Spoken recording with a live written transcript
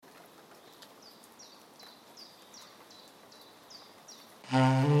It's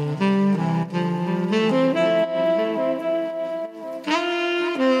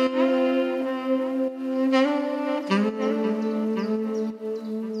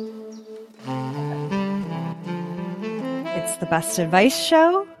the Best Advice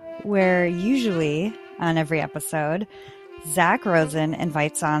Show, where usually on every episode, Zak Rosen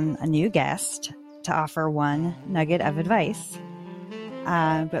invites on a new guest to offer one nugget of advice.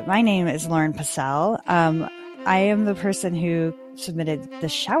 But my name is Lauren Passell. I am the person who submitted the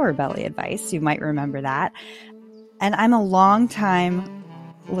shower belly advice. You might remember that. And I'm a longtime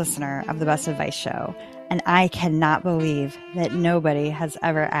listener of the Best Advice Show. And I cannot believe that nobody has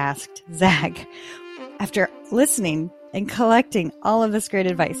ever asked Zak, after listening and collecting all of this great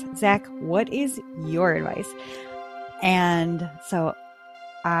advice, Zak, what is your advice? And so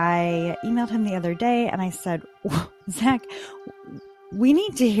I emailed him the other day and I said, Zak, we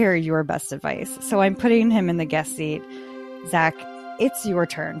need to hear your best advice. So I'm putting him in the guest seat. Zak, it's your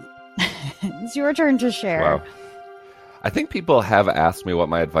turn. It's your turn to share. Wow. I think people have asked me what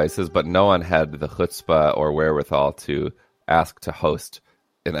my advice is, but no one had the chutzpah or wherewithal to ask to host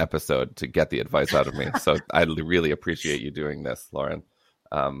an episode to get the advice out of me. So I really appreciate you doing this, Lauren.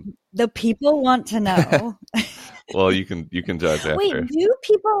 The people want to know. Well, you can judge after. Wait,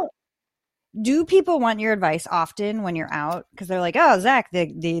 do people want your advice often when you're out? Because they're like, oh, Zak,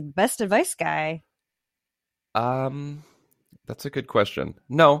 the best advice guy. That's a good question.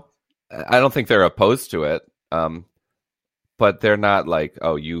 No, I don't think they're opposed to it. But they're not like,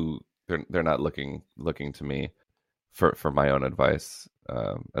 oh, they're not looking to me for my own advice.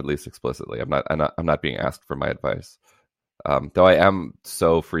 At least explicitly. I'm not being asked for my advice. Though I am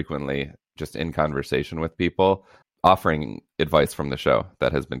so frequently just in conversation with people offering advice from the show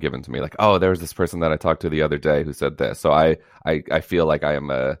that has been given to me. Like, oh, there was this person that I talked to the other day who said this. So I feel like I am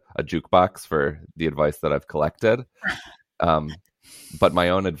a jukebox for the advice that I've collected. But my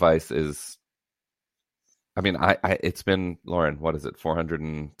own advice is, I mean, it's been, Lauren, what is it,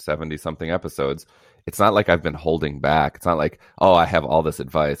 470 something episodes. It's not like I've been holding back. It's not like, oh, I have all this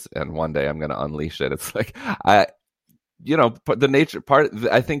advice and one day I'm going to unleash it. It's like, the nature part,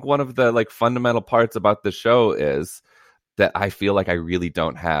 I think one of the like fundamental parts about the show is that I feel like I really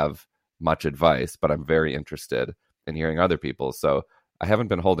don't have much advice, but I'm very interested in hearing other people. So I haven't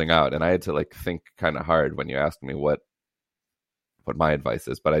been holding out, and I had to like think kind of hard when you asked me what my advice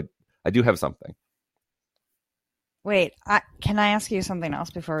is, but I do have something. Wait, can I ask you something else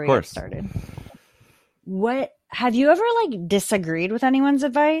before we get started? What have you ever like disagreed with anyone's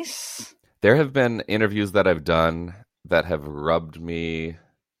advice? There have been interviews that I've done that have rubbed me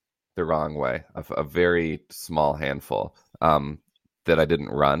the wrong way. A very small handful that I didn't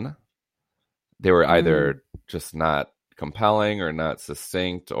run. They were either just not compelling or not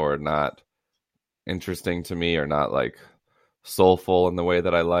succinct or not interesting to me or not like soulful in the way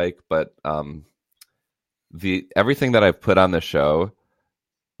that I like. But everything that I've put on the show,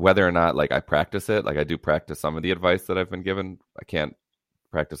 whether or not like I practice it, like I do practice some of the advice that I've been given. I can't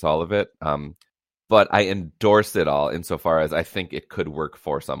practice all of it. But I endorse it all insofar as I think it could work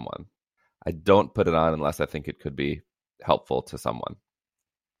for someone. I don't put it on unless I think it could be helpful to someone.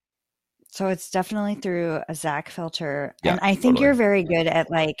 So it's definitely through a Zak filter. Yeah, and I think totally. You're very good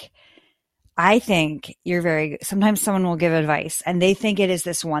at like, sometimes someone will give advice and they think it is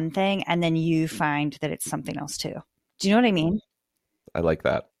this one thing. And then you find that it's something else too. Do you know what I mean? I like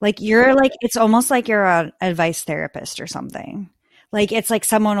that. Like you're like, it's almost like you're an advice therapist or something. Like, it's like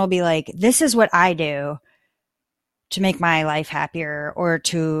someone will be like, this is what I do to make my life happier or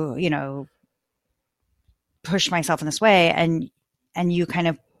to, push myself in this way. And you kind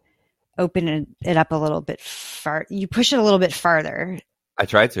of open it up a little bit far. You push it a little bit farther. I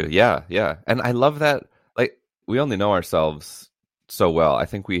try to. Yeah. Yeah. And I love that. Like, we only know ourselves so well. I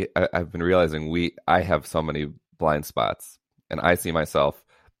think I've been realizing I have so many blind spots, and I see myself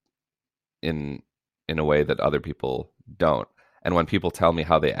in a way that other people don't. And when people tell me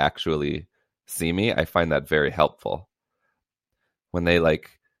how they actually see me, I find that very helpful. When they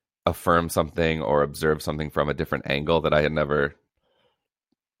like affirm something or observe something from a different angle that I had never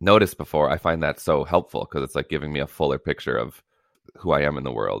noticed before, I find that so helpful because it's like giving me a fuller picture of who I am in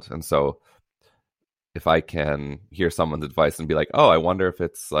the world. And so if I can hear someone's advice and be like, oh, I wonder if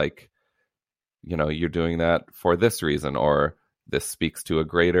it's like, you're doing that for this reason, or this speaks to a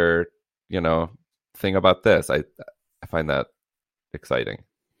greater, thing about this. I find that exciting.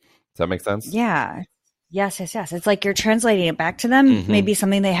 Does that make sense? Yeah. Yes. It's like you're translating it back to them. Maybe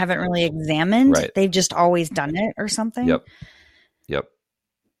something they haven't really examined. Right. They've just always done it or something. Yep.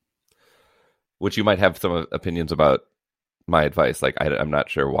 Which you might have some opinions about my advice. Like, I'm not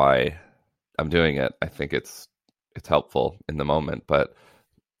sure why I'm doing it. I think it's it's helpful in the moment. But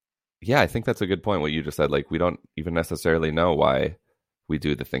yeah, I think that's a good point. What you just said, like we don't even necessarily know why we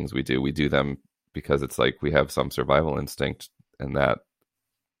do the things we do. We do them because it's like we have some survival instinct, and that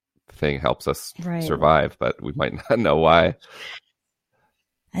thing helps us Right. survive. But we might not know why.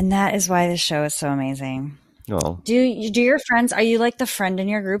 And that is why this show is so amazing. No, Do your friends, are you like the friend in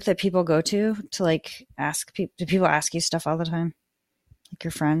your group that people go to like ask people, do people ask you stuff all the time? Like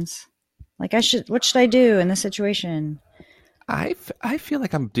your friends? Like what should I do in this situation? I feel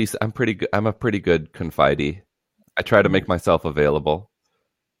like I'm decent. I'm pretty good. I'm a pretty good confidee. I try to Yeah. make myself available.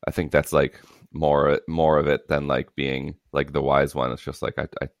 I think that's like more of it than like being like the wise one. It's just like I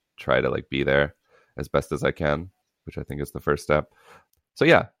try to like be there as best as I can, which I think is the first step. So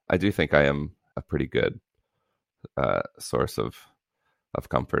yeah, I do think I am a pretty good source of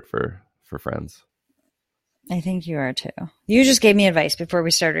comfort for friends. I think you are too. You just gave me advice before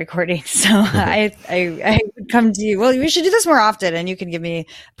we started recording, so I would come to you. Well, we should do this more often, and you can give me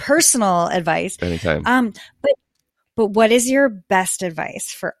personal advice. Anytime. But what is your best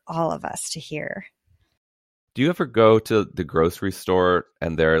advice for all of us to hear? Do you ever go to the grocery store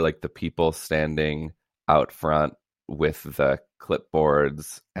and there are like the people standing out front with the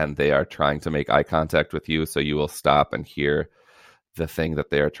clipboards and they are trying to make eye contact with you, so you will stop and hear the thing that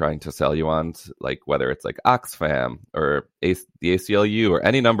they are trying to sell you on, like whether it's like Oxfam or the ACLU or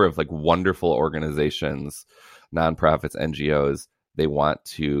any number of like wonderful organizations, nonprofits, NGOs, they want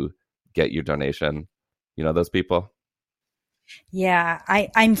to get your donation. You know those people? Yeah,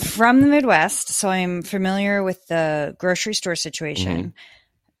 I'm from the Midwest, so I'm familiar with the grocery store situation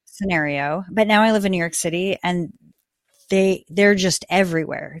scenario. But now I live in New York City, and they're just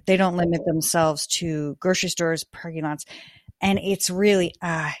everywhere. They don't limit themselves to grocery stores, parking lots. And it's really,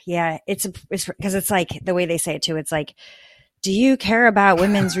 yeah, it's because it's like the way they say it too. It's like, do you care about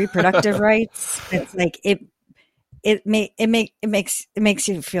women's reproductive rights? It's like it makes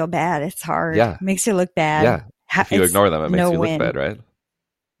you feel bad. It's hard. Yeah. It makes you look bad. Yeah. If you ignore them, it makes you look bad, right?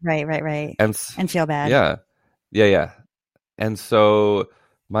 Right. And feel bad. Yeah. And so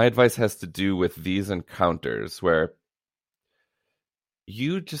my advice has to do with these encounters where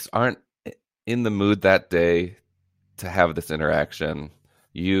you just aren't in the mood that day to have this interaction.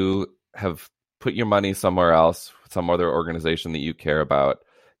 You have put your money somewhere else, some other organization that you care about.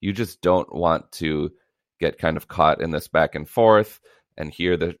 You just don't want to get kind of caught in this back and forth and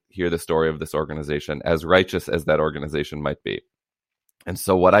hear the story of this organization, as righteous as that organization might be. And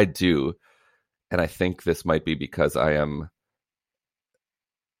so what I do, and I think this might be because I am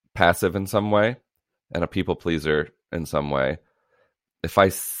passive in some way and a people pleaser in some way, if I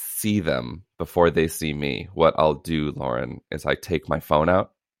see them before they see me, what I'll do, Lauren, is I take my phone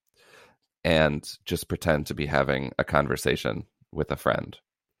out and just pretend to be having a conversation with a friend.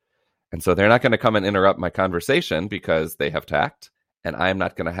 And so they're not going to come and interrupt my conversation because they have tact, and I'm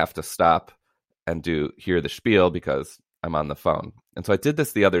not going to have to stop and hear the spiel because I'm on the phone. And so I did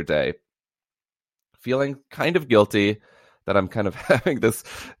this the other day, feeling kind of guilty that I'm kind of having this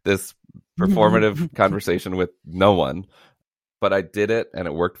performative conversation with no one. But I did it, and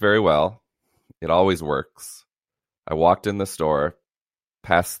it worked very well. It always works. I walked in the store,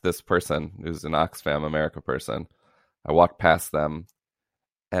 past this person who's an Oxfam America person. I walked past them,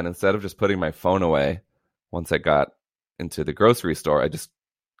 and instead of just putting my phone away, once I got into the grocery store, I just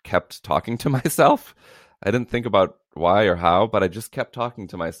kept talking to myself. I didn't think about why or how, but I just kept talking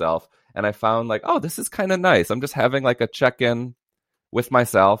to myself. And I found like, oh, this is kind of nice. I'm just having like a check-in with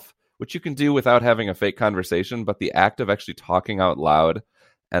myself, which you can do without having a fake conversation, but the act of actually talking out loud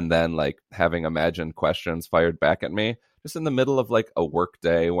and then like having imagined questions fired back at me just in the middle of like a work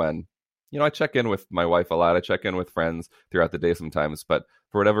day when, you know, I check in with my wife a lot. I check in with friends throughout the day sometimes, but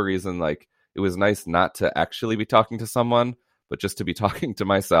for whatever reason, like it was nice not to actually be talking to someone, but just to be talking to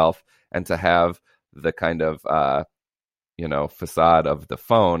myself and to have the kind of, facade of the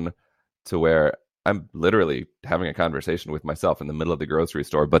phone to where I'm literally having a conversation with myself in the middle of the grocery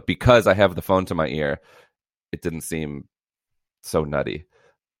store. But because I have the phone to my ear, it didn't seem so nutty.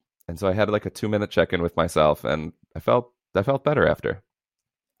 And so I had like a 2-minute check-in with myself, and I felt better after.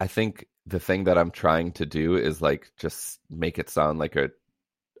 I think the thing that I'm trying to do is like just make it sound like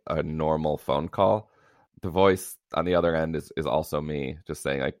a normal phone call. The voice on the other end is also me just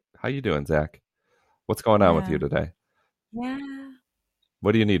saying like, how you doing, Zach? What's going on with you today? Yeah.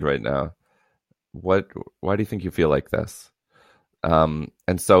 What do you need right now? Why do you think you feel like this? And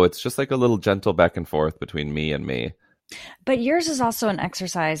so it's just like a little gentle back and forth between me and me. But yours is also an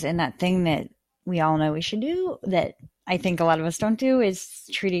exercise in that thing that we all know we should do that I think a lot of us don't do, is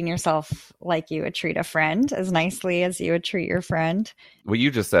treating yourself like you would treat a friend, as nicely as you would treat your friend. What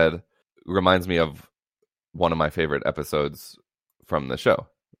you just said reminds me of one of my favorite episodes from the show.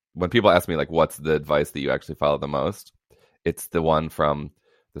 When people ask me, like, what's the advice that you actually follow the most, it's the one from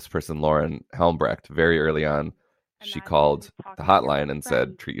this person, Lauren Helmbrecht, very early on. She called the hotline and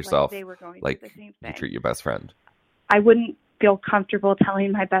said, treat yourself like you treat your best friend. I wouldn't feel comfortable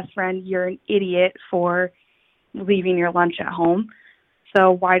telling my best friend, you're an idiot for leaving your lunch at home.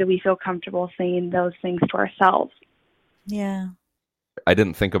 So why do we feel comfortable saying those things to ourselves? Yeah. I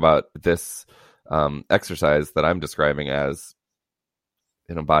didn't think about this exercise that I'm describing as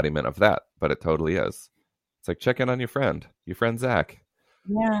an embodiment of that, but it totally is. It's like, check in on your friend Zach.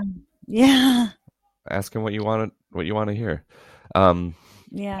 Yeah. Yeah. Ask him what you want to hear.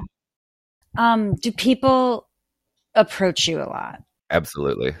 Yeah. Do people approach you a lot?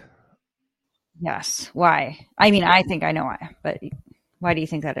 Absolutely. Yes. Why? I mean, I think I know why, but why do you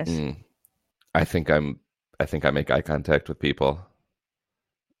think that is? I think I make eye contact with people,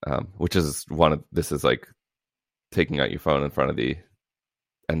 which is this is like taking out your phone in front of the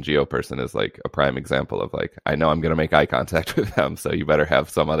NGO person is like a prime example of like, I know I'm going to make eye contact with them, so you better have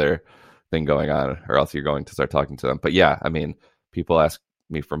some other thing going on or else you're going to start talking to them. But yeah, I mean, people ask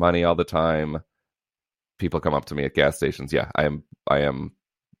me for money all the time. People come up to me at gas stations. Yeah, I am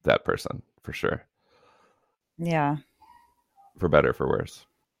that person for sure. Yeah. For better, for worse.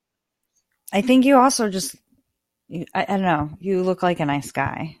 I think you also just, I don't know, you look like a nice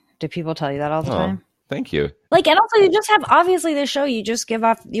guy. Do people tell you that all the time? Thank you. Like, and also you just have, obviously this show, you just give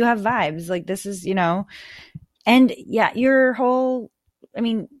off, you have vibes. Like this is, and yeah, your whole, I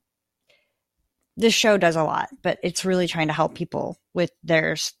mean, this show does a lot, but it's really trying to help people with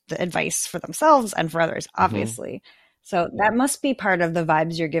the advice for themselves and for others, obviously. Mm-hmm. So that must be part of the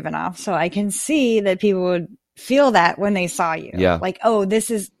vibes you're giving off. So I can see that people would feel that when they saw you. Yeah. Like, oh, this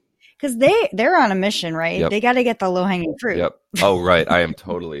is, because they're on a mission, right? Yep. They got to get the low-hanging fruit. Yep. Oh, right. I am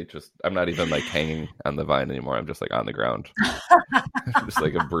totally I'm not even like hanging on the vine anymore. I'm just like on the ground. Just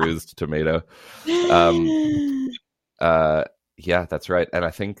like a bruised tomato. Yeah, that's right. And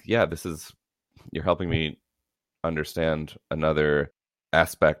I think, you're helping me understand another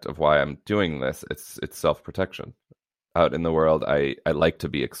aspect of why I'm doing this. It's self-protection. Out in the world, I like to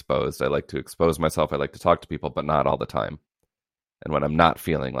be exposed. I like to expose myself. I like to talk to people, but not all the time. And when I'm not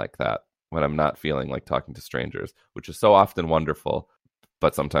feeling like that, when I'm not feeling like talking to strangers, which is so often wonderful,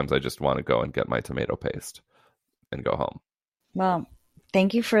 but sometimes I just want to go and get my tomato paste and go home. Well,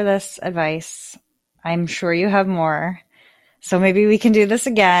 thank you for this advice. I'm sure you have more. So maybe we can do this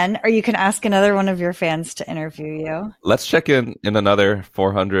again, or you can ask another one of your fans to interview you. Let's check in another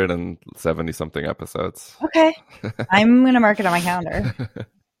 470 something episodes. Okay. I'm going to mark it on my calendar.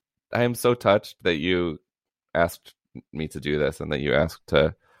 I am so touched that you asked me to do this and that you asked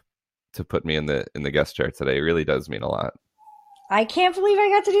to put me in the guest chair today. It really does mean a lot. I can't believe I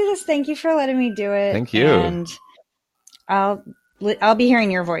got to do this. Thank you for letting me do it. Thank you. And I'll be hearing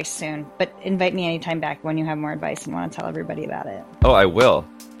your voice soon, but invite me anytime back when you have more advice and want to tell everybody about it. Oh, I will.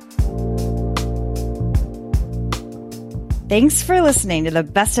 Thanks for listening to the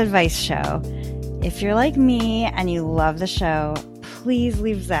Best Advice Show. If you're like me and you love the show, please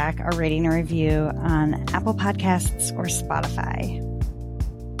leave Zach a rating or review on Apple Podcasts or Spotify.